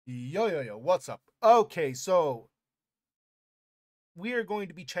Yo, what's up? Okay, so we are going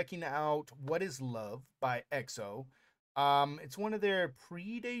to be checking out What Is Love by EXO. It's one of their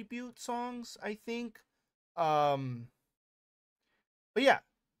pre-debut songs, I think. Um, but yeah,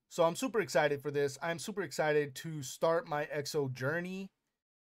 so I'm super excited for this. I'm super excited to start my EXO journey.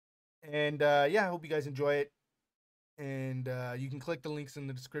 And yeah, I hope you guys enjoy it. And you can click the links in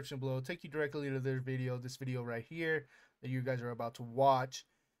the description below. It'll take you directly to their video, this video right here that you guys are about to watch.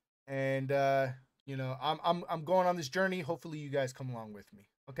 And you know, I'm going on this journey. Hopefully you guys come along with me.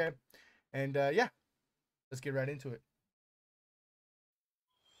 Okay. And yeah, let's get right into it.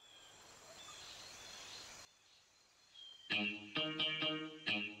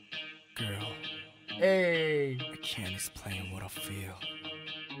 Girl, Hey. I can't explain what I feel.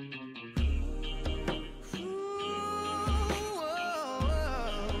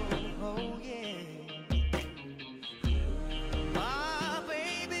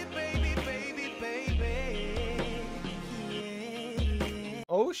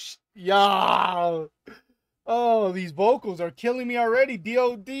 Oh yeah. Oh, these vocals are killing me already.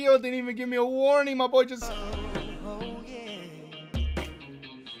 Dio didn't even give me a warning. My boy just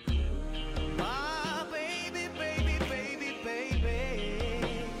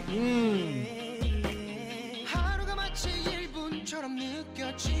하루가 마치 1분처럼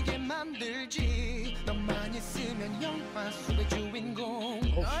느껴지게 만들지. 너만 있으면 영화 속의 주인공.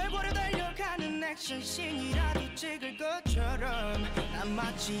 얼굴에 달려가는 액션씬이라도 찍을 것처럼 난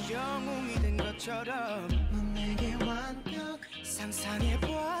마치 영웅이 된 것처럼 넌 내게 완벽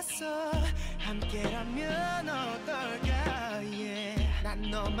상상해보았어. 함께라면 어떨까. yeah. 난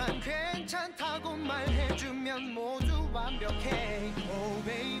너만 괜찮다고 말해주면 모두 완벽해. Oh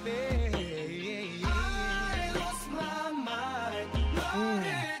baby, I lost my mind.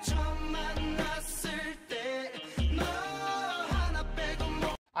 너를 처음 만났을 때 너 하나 빼고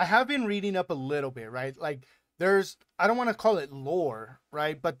뭐. I have been reading up a little bit, right? Like there's, I don't want to call it lore,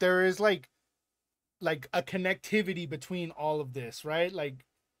 right? But there is like a connectivity between all of this, right? Like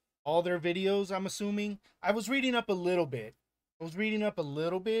all their videos, I'm assuming. I was reading up a little bit.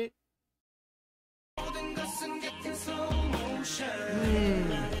 모든 것은 getting slow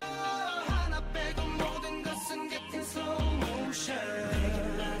motion. 하나 빼고 모든 것은 getting slow motion. 내게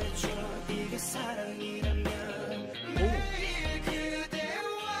말해줘 이게 사랑이라면. 매일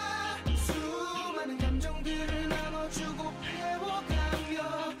그대와 수많은 감정들을 나눠주고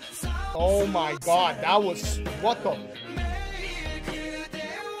배워가며. Oh my god, that was what the 매일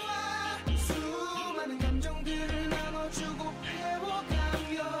그대와 수많은 감정들을 나눠주고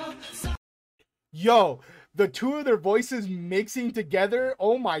배워가며. Yo, the two of their voices mixing together.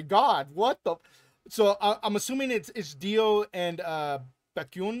 Oh my god, what the? So I'm assuming it's Dio and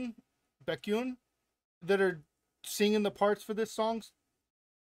Baekhyun that are singing the parts for this song.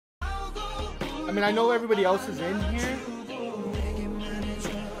 I mean, I know everybody else is in here. 내게 말해줘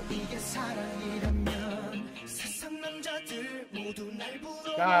이게 사랑이라면. 세상 남자들 모두 날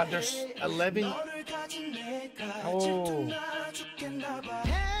부러워해. God, there's 11. 너를 가진 내가 Oh. 질투나 죽겠나 봐.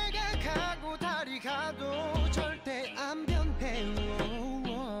 해가 가고 달이 가도 절대 안 변해.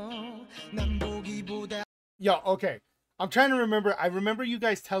 난 보기보다. Yo, okay. I'm trying to remember. I remember you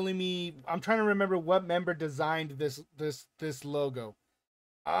guys telling me. I'm trying to remember what member designed this logo.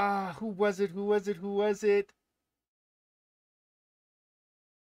 Who was it? Was it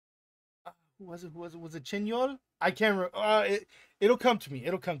Chenyol? I can't remember. It'll come to me.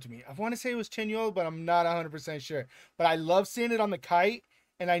 I want to say it was Chenyol, but I'm not 100% sure. But I love seeing it on the kite,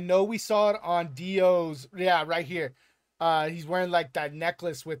 and I know we saw it on Dio's. Yeah, right here. He's wearing like that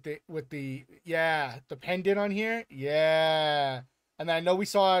necklace with the pendant on here. Yeah. And then I know we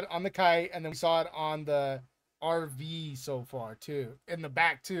saw it on the kite, and then we saw it on the RV so far too, in the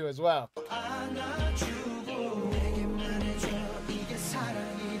back too as well. 안아주고 내게 말해줘 이게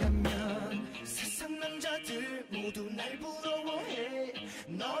사랑이라면. 세상 남자들 모두 날 부러워해.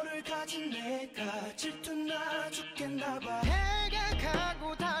 너를 가진 내가 질투나 죽겠나 봐. 해가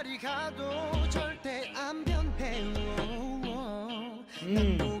가고 달이 가도 절대 안 변해.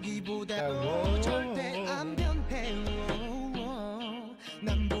 난 보기보다 절대 안 변해.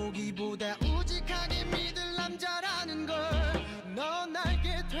 난 보기보다 우직하게 믿을 남자라는 걸. 넌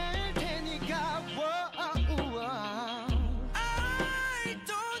알게 될 테니까. I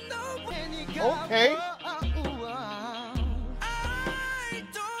don't know 테니까. Okay. I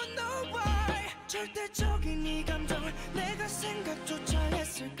don't know why. 절대적인 이 감정을 내가 생각조차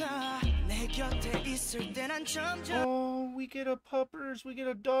했을까. 내 곁에 있을 때 난 점점. Oh, we get a puppers, we get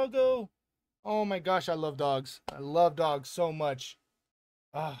a doggo. Oh my gosh, I love dogs. I love dogs so much.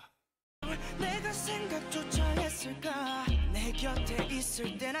 내가 생각조차 했을까. 내 내 곁에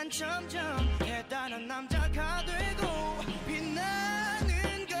있을 때 난 점점 대단한 남자가 되고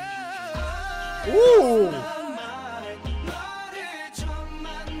빛나는 걸. Ooh. 너를 처음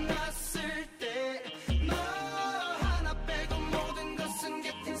만났을 때 너 하나 빼고 모든 것은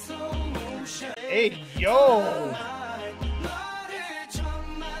getting slow motion. Hey, yo.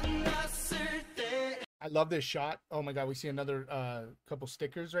 I love this shot. Oh my god, we see another couple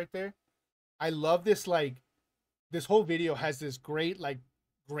stickers right there. I love this, like, this whole video has this great, like,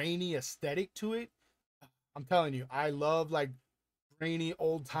 grainy aesthetic to it. I'm telling you, I love, like, grainy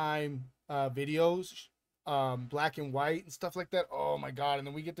old time videos, black and white and stuff like that. Oh my god, and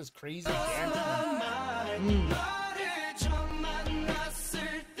then we get this crazy dance.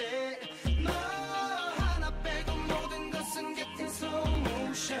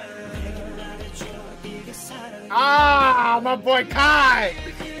 Ah, my boy Kai.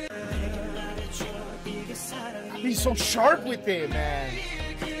 He's so sharp with it, man.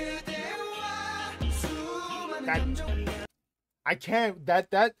 I can't.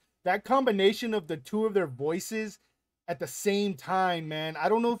 That combination of the two of their voices at the same time, man. I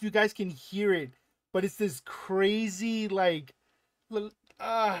don't know if you guys can hear it, but it's this crazy, like,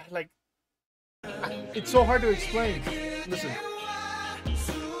 it's so hard to explain. Listen.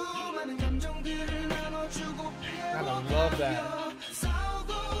 God, I love that.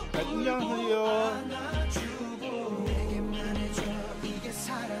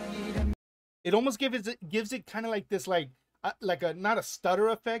 It almost gives it kind of like this, like a, not a stutter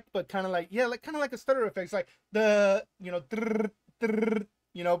effect, but kind of like, yeah, like kind of like a stutter effect. It's like the,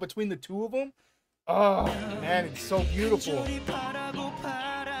 between the two of them. Oh man, it's so beautiful. Ooh,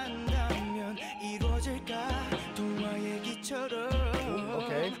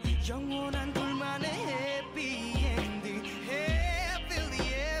 okay.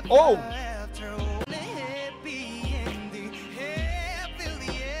 Oh.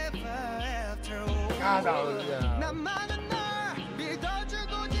 God, yeah.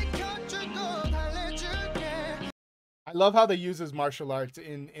 I love how they use his martial arts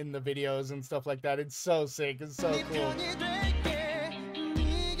in the videos and stuff like that. It's so sick. It's so cool.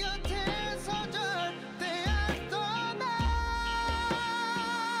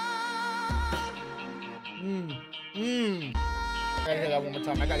 I gotta hear that one more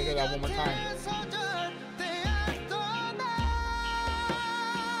time. I gotta hear that one more time.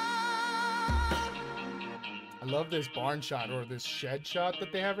 I love this barn shot or this shed shot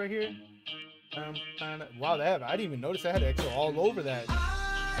that they have right here. Wow, I didn't even notice I had EXO all over that.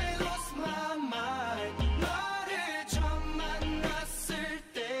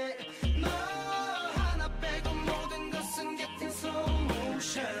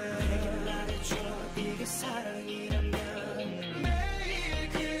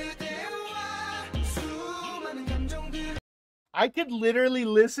 I could literally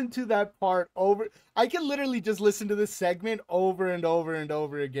listen to that part over. I could literally just listen to this segment over and over and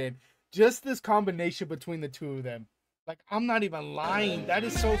over again. Just this combination between the two of them. Like, I'm not even lying. That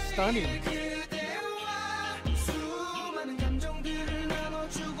is so stunning.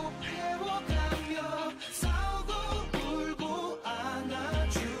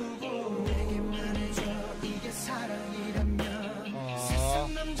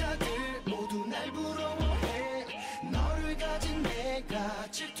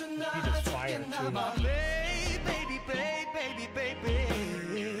 He just fired too.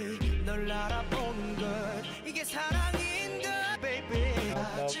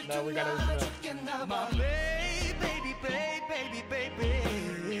 No, we gotta listen to that.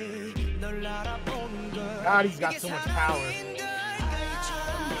 God, he's got so much power.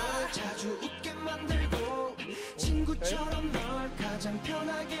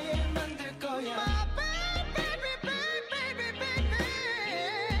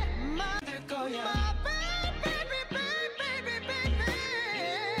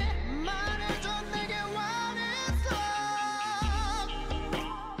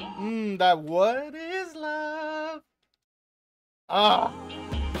 That what is love? Ah.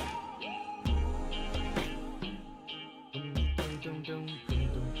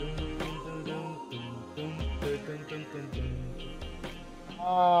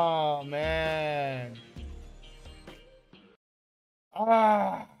 Oh man.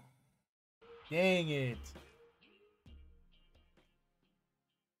 Ah. Dang it.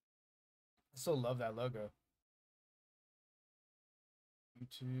 I still love that logo.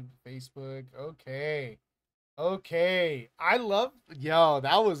 YouTube, Facebook. Okay. Okay. I love, yo,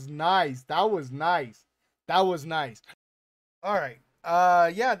 that was nice. That was nice. That was nice. All right.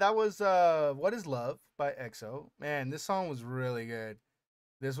 Yeah, that was What is Love by EXO. Man, this song was really good.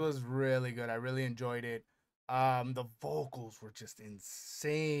 This was really good. I really enjoyed it. The vocals were just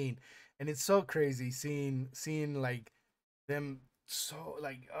insane, and it's so crazy seeing like them so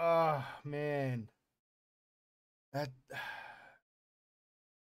like oh man, that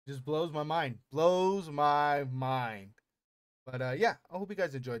just blows my mind. Blows my mind. But yeah, I hope you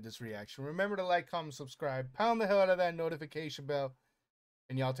guys enjoyed this reaction. Remember to like, comment, subscribe, pound the hell out of that notification bell,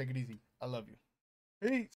 and y'all take it easy. I love you. Peace.